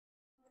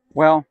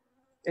Well,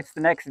 it's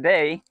the next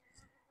day,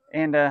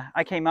 and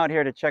I came out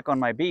here to check on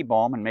my bee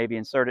balm and maybe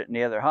insert it in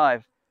the other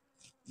hive.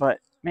 But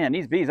man,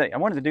 these bees, I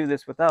wanted to do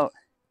this without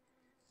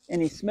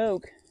any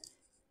smoke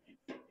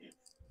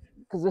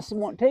because this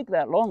won't take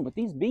that long. But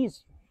these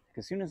bees,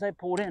 as soon as I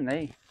pulled in,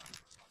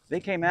 they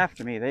came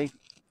after me. They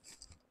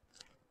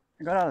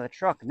got out of the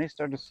truck and they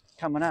started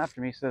coming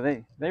after me. So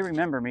they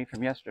remember me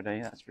from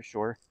yesterday, that's for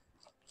sure.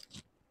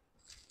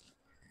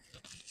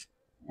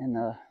 And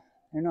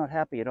they're not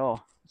happy at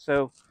all.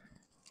 So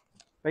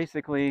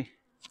basically,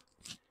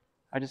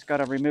 I just got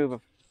to remove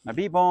my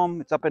bee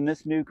balm. It's up in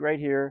this nuke right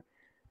here.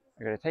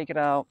 I got to take it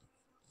out,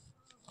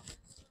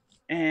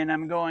 and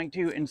I'm going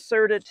to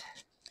insert it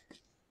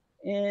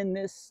in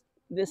this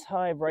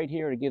hive right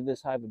here to give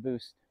this hive a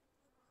boost.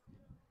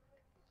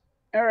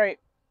 All right,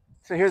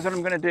 so here's what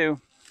I'm going to do.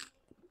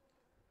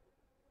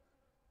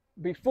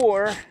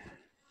 Before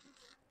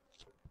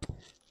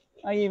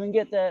I even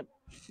get that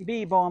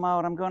bee balm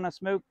out, I'm going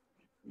to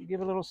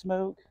give a little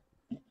smoke,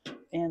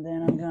 and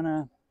then I'm going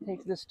to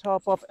take this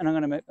top off, and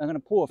I'm going to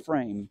pull a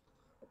frame.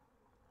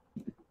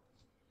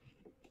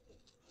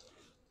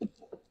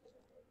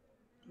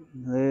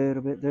 A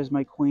little bit. There's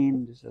my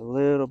queen. Just a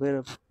little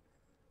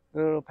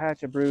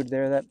patch of brood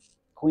there. That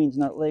queen's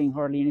not laying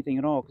hardly anything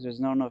at all because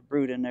there's not enough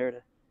brood in there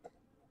to.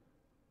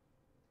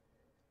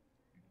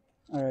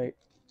 All right,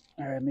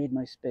 I made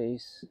my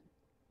space.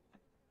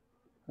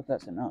 Hope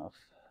that's enough.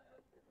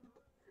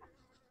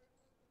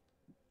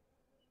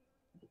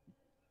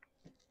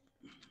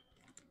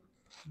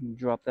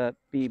 Drop that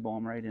bee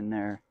balm right in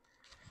there.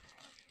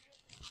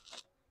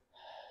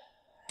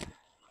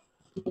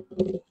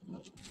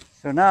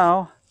 So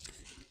now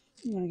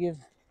I'm gonna give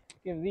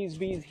these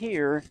bees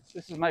here.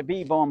 This is my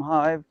bee balm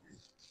hive.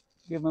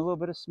 Give them a little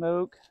bit of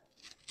smoke.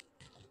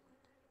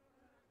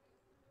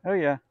 Oh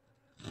yeah.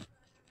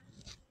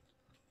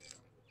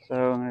 So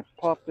I'm gonna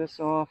pop this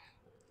off.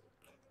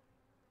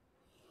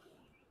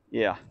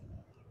 Yeah,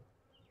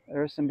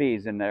 there's some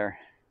bees in there.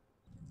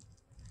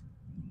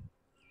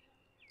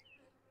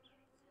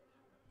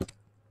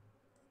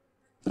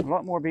 A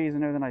lot more bees in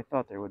there than I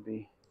thought there would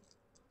be.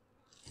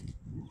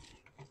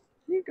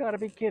 You gotta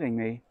be kidding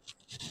me.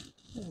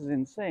 This is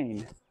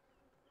insane.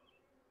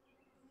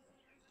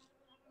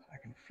 I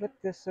can flip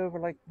this over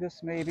like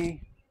this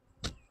maybe.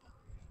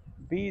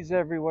 Bees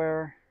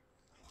everywhere.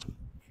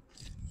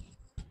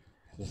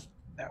 Just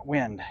that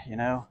wind, you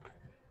know?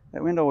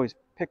 That wind always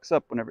picks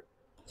up whenever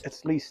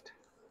it's least.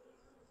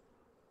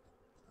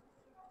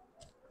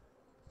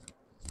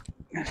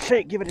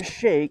 Shake, give it a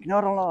shake,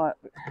 not a lot.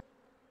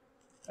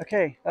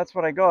 Okay, that's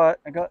what I got.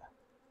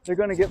 They're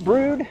gonna get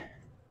brood.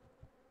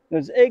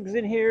 There's eggs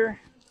in here.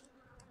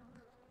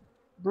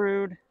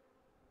 Brood.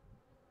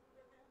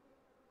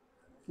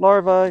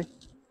 Larvae.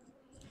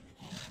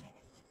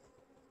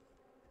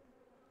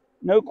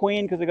 No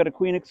queen because I got a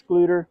queen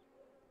excluder.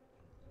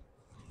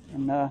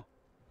 And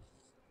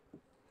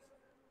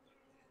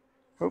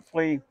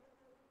hopefully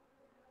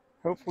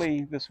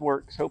this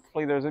works.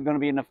 Hopefully there's going to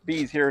be enough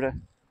bees here to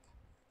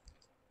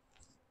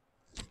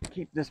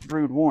keep this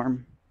brood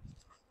warm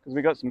because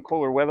we got some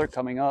cooler weather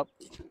coming up.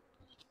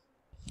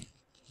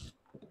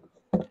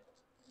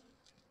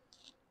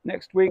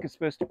 Next week it's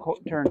supposed to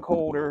turn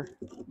colder.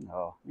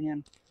 Oh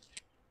man,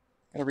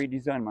 gotta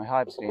redesign my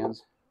hive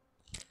stands.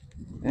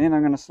 And then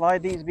I'm gonna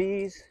slide these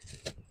bees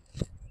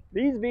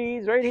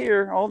right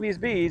here, all these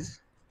bees,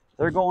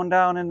 they're going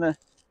down in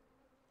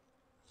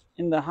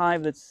the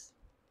hive that's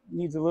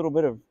needs a little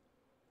bit of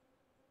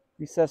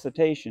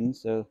resuscitation,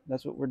 so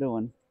that's what we're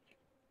doing.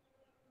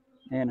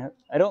 And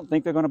I don't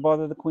think they're going to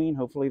bother the queen.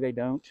 Hopefully they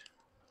don't,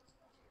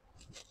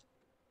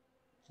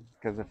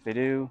 because if they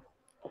do,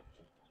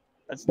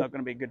 that's not going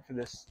to be good for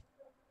this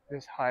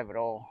hive at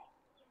all.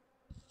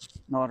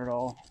 Not at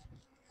all.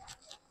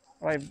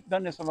 But I've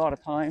done this a lot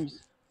of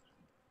times,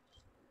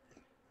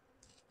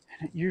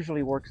 and it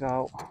usually works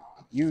out.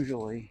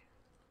 Usually.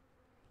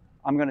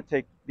 I'm going to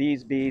take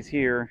these bees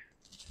here,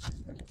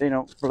 if they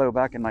don't blow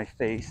back in my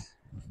face,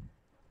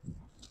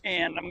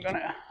 and I'm going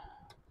to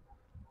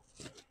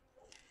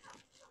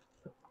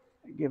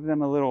give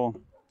them a little.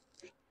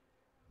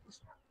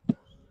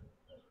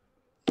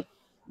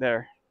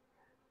 There.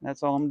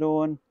 That's all I'm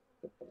doing.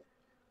 I'm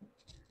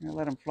gonna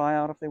let them fly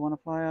out if they want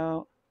to fly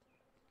out.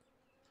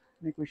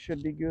 I think we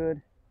should be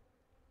good.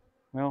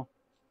 Well,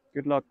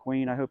 good luck,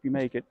 Queen. I hope you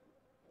make it.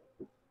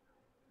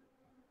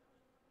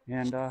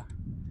 And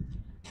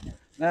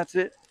that's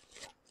it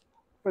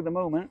for the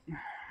moment.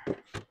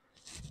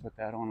 Put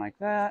that on like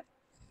that.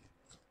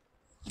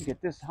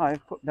 Get this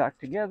hive put back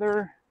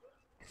together.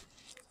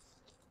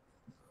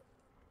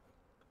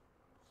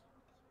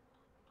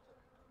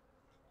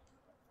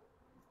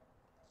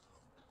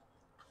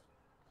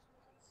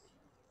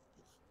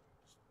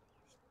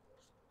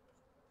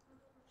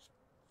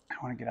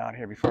 I want to get out of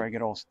here before I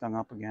get all stung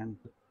up again.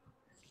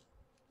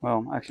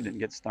 Well, I actually didn't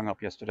get stung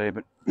up yesterday,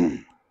 but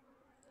they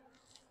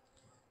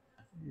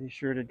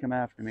sure did come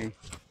after me.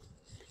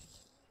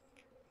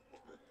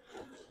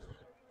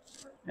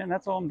 And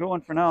that's all I'm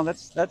doing for now.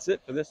 That's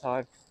it for this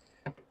hive.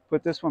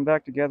 Put this one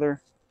back together.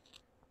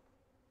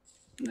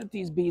 Let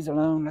these bees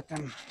alone. Let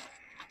them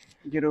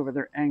get over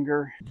their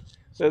anger.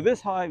 So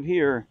this hive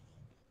here,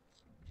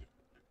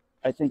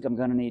 I think I'm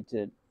going to need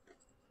to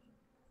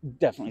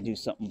definitely do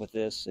something with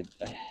this.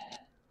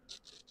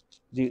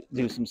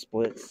 Do some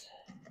splits.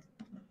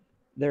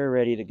 They're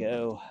ready to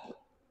go.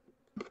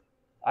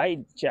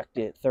 I checked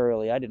it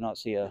thoroughly. I did not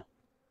see a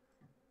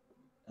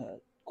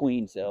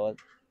queen cell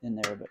in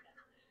there, but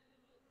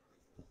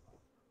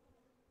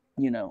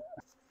you know,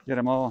 get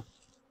them all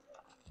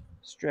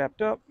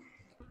strapped up.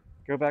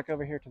 Go back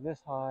over here to this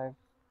hive.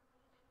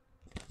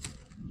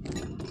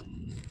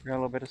 Got a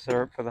little bit of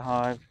syrup for the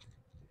hive.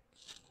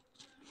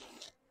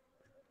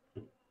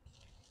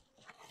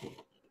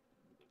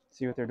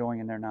 See what they're doing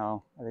in there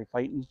now. Are they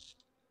fighting?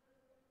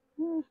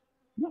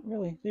 Not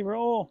really. They were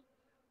all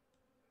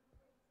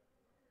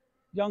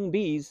young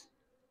bees,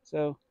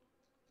 so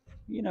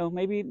you know,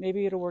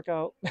 maybe it'll work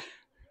out.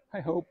 I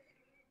hope.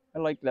 I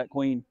like that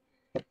queen.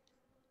 But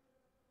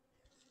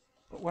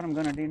what I'm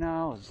gonna do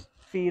now is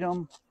feed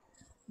them,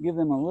 give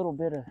them a little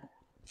bit of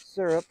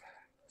syrup,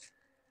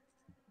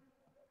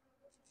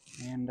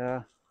 and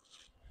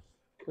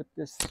put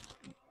this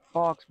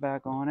box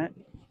back on it.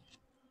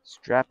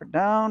 Strap it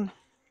down.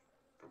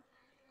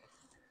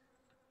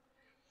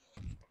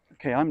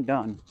 Okay, I'm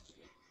done.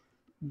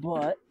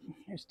 But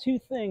there's two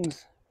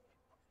things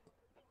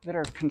that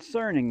are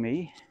concerning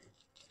me.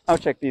 I'll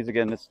check these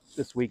again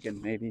this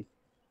weekend, maybe.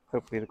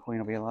 Hopefully the queen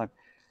will be alive.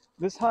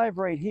 This hive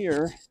right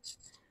here,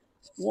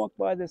 walk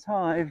by this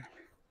hive,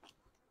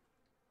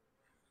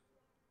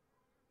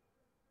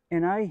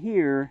 and I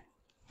hear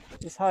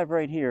this hive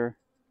right here,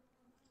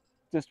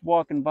 just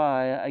walking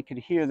by, I could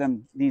hear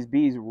them, these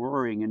bees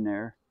roaring in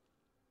there.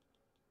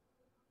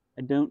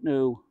 I don't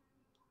know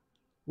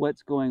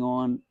what's going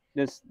on.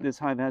 This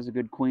hive has a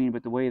good queen,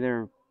 but the way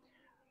they're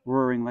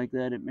roaring like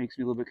that, it makes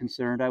me a little bit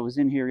concerned. I was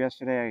in here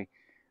yesterday.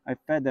 I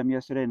fed them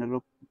yesterday and I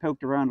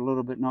poked around a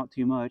little bit, not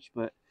too much,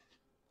 but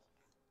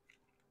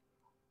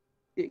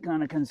it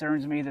kind of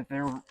concerns me that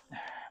they're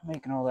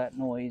making all that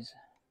noise.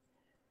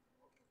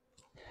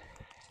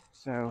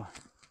 So,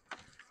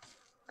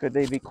 could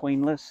they be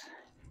queenless?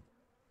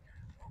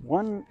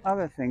 One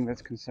other thing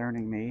that's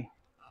concerning me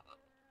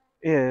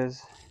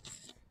is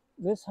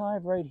this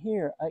hive right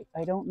here.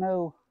 I don't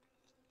know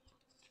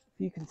if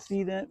you can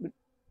see that, but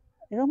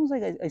it's almost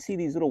like I see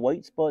these little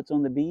white spots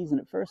on the bees, and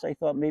at first I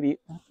thought maybe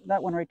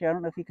that one right there, I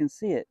don't know if you can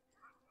see it.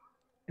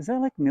 Is that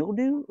like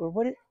mildew, or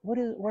what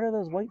are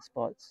those white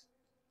spots?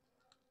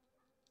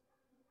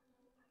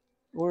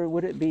 Or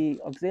would it be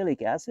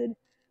oxalic acid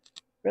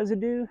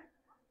residue?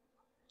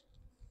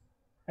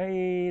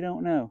 I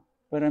don't know.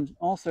 But I'm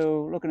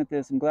also looking at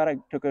this. I'm glad I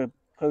took a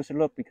closer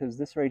look, because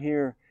this right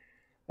here,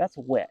 that's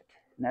wet.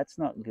 And that's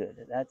not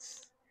good.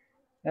 That's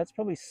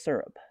probably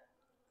syrup.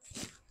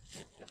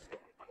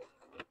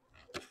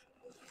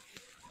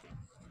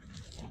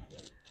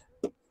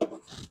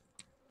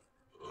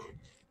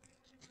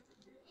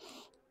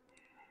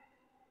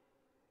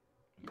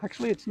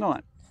 Actually, it's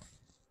not.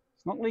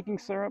 It's not leaking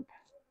syrup.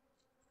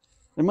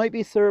 There might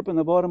be syrup in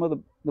the bottom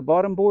of the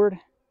bottom board.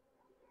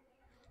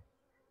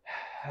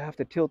 I have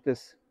to tilt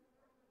this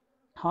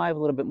hive a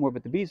little bit more,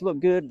 but the bees look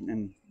good,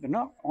 and they're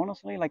not,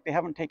 honestly, like they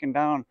haven't taken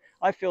down.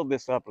 I filled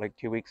this up like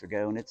 2 weeks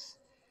ago, and it's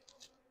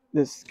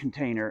this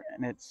container,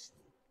 and it's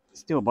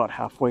still about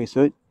halfway.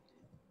 So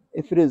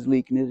if it is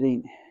leaking,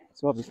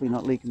 it's obviously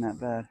not leaking that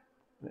bad.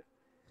 But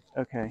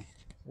okay,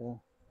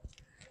 so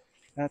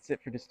that's it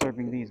for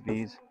disturbing these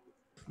bees.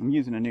 I'm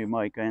using a new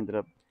mic. I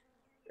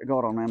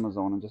got on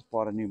Amazon and just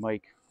bought a new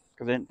mic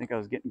because I didn't think I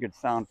was getting good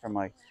sound from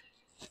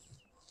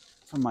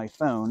my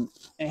phone.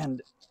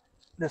 And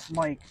this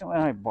mic,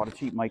 I bought a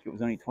cheap mic. It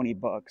was only 20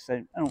 bucks.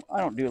 I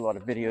don't do a lot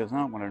of videos, and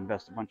I don't want to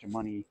invest a bunch of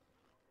money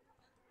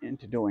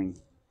into buying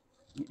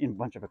a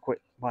bunch of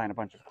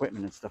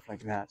equipment and stuff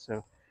like that.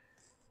 So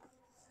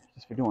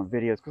just for doing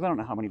videos, because I don't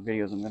know how many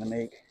videos I'm going to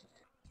make.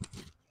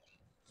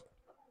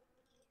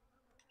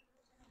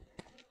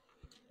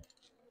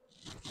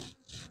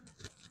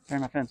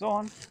 Turn my fence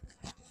on.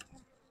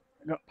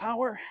 I got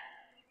power.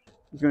 I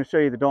was going to show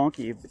you the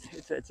donkey.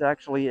 It's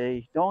actually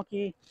a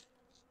donkey.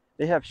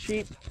 They have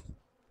sheep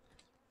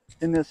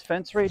in this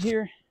fence right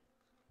here.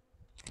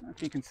 I don't know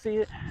if you can see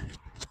it.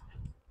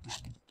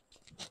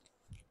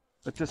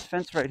 But this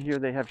fence right here,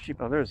 they have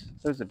sheep. Oh, there's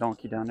a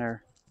donkey down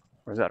there.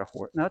 Or is that a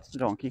horse? No, it's the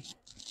donkey.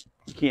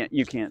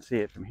 You can't see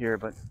it from here,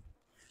 but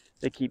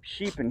they keep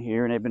sheep in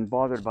here, and they've been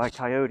bothered by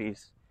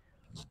coyotes.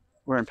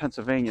 We're in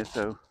Pennsylvania,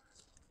 so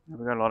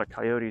we got a lot of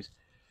coyotes.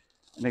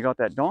 And they got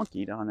that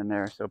donkey down in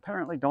there. So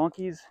apparently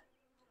donkeys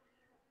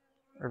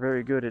are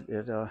very good at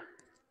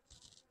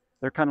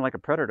they're kind of like a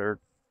predator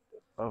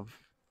of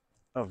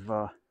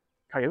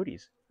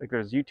coyotes. Like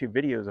there's YouTube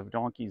videos of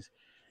donkeys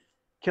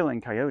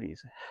killing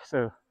coyotes.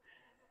 So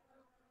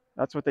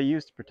that's what they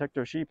use to protect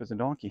their sheep, as a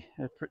donkey.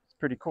 It's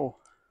pretty cool.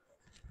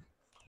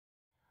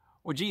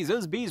 Well, geez,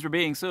 those bees were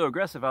being so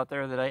aggressive out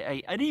there that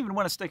I didn't even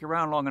want to stick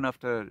around long enough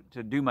to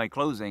do my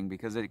closing,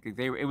 because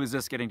it was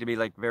just getting to be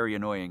like very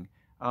annoying.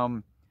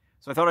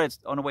 So I thought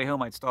on the way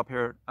home I'd stop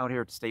out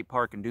here at the state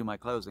park and do my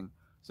closing.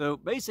 So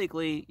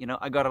basically, you know,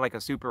 I got like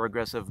a super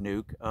aggressive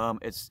nuke.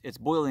 It's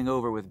boiling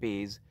over with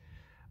bees,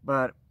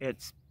 but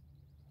it's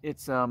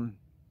it's a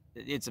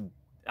it's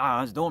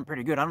doing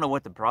pretty good. I don't know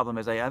what the problem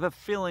is. I have a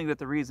feeling that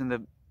the reason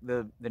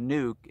the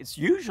nuke, it's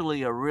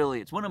usually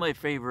it's one of my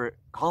favorite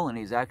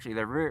colonies actually.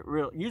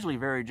 They're usually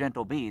very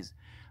gentle bees.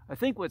 I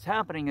think what's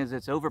happening is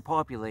it's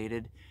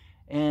overpopulated,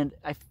 and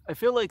I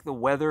feel like the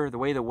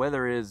way the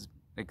weather is,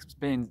 it's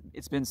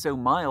been so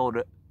mild,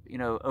 you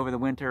know, over the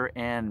winter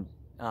and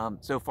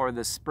so far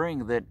this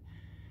spring, that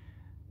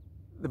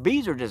the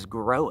bees are just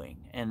growing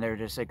and they're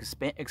just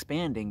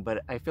expanding,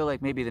 but I feel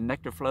like maybe the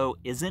nectar flow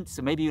isn't.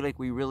 So maybe like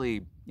we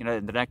really, you know,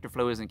 the nectar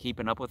flow isn't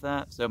keeping up with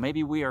that. So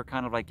maybe we are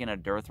kind of like in a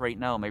dearth right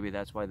now. Maybe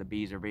that's why the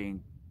bees are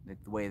being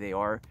the way they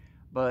are.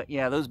 But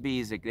yeah, those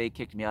bees, they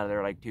kicked me out of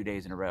there like 2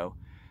 days in a row.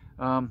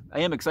 I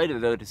am excited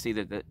though to see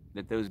that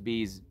those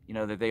bees, you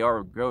know, that they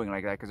are growing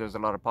like that, because there's a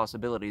lot of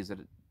possibilities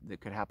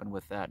that could happen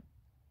with that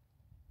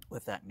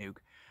nuke.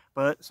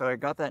 But so I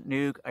got that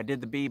nuke. I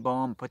did the bee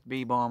balm, put the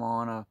bee balm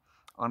on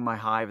my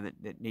hive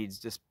that needs,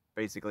 just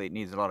basically it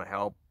needs a lot of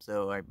help.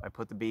 So I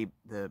put the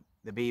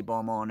bee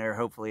balm on there.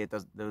 Hopefully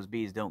those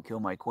bees don't kill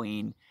my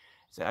queen.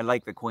 So I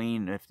like the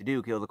queen. If they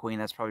do kill the queen,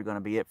 that's probably going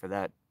to be it for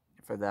that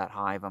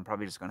hive. I'm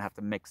probably just going to have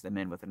to mix them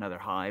in with another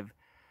hive.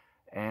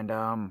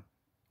 And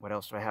what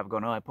else do I have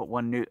going on? I put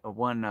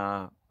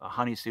a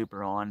honey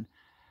super on,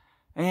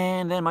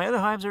 and then my other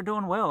hives are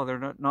doing well.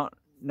 They're not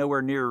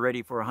nowhere near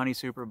ready for a honey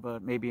super,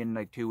 but maybe in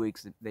like 2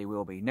 weeks they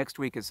will be. Next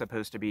week is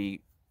supposed to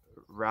be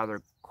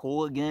rather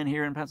cool again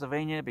here in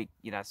Pennsylvania. But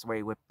you know, that's the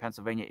way what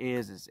Pennsylvania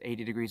is. It's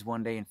 80 degrees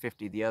one day and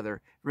 50 the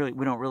other. Really,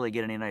 we don't really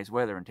get any nice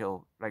weather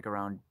until like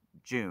around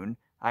June.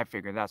 I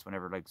figure that's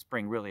whenever like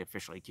spring really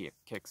officially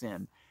kicks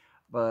in.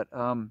 But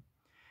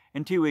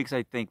in 2 weeks,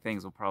 I think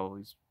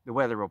the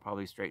weather will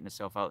probably straighten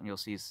itself out, and you'll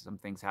see some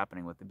things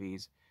happening with the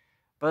bees.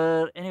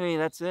 But anyway,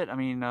 that's it. I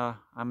mean,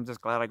 I'm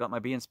just glad I got my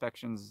bee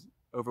inspections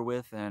over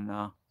with, and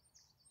I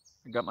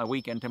got my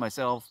weekend to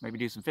myself, maybe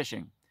do some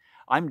fishing.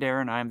 I'm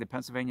Darren, I'm the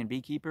Pennsylvania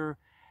beekeeper,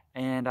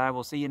 and I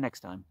will see you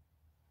next time.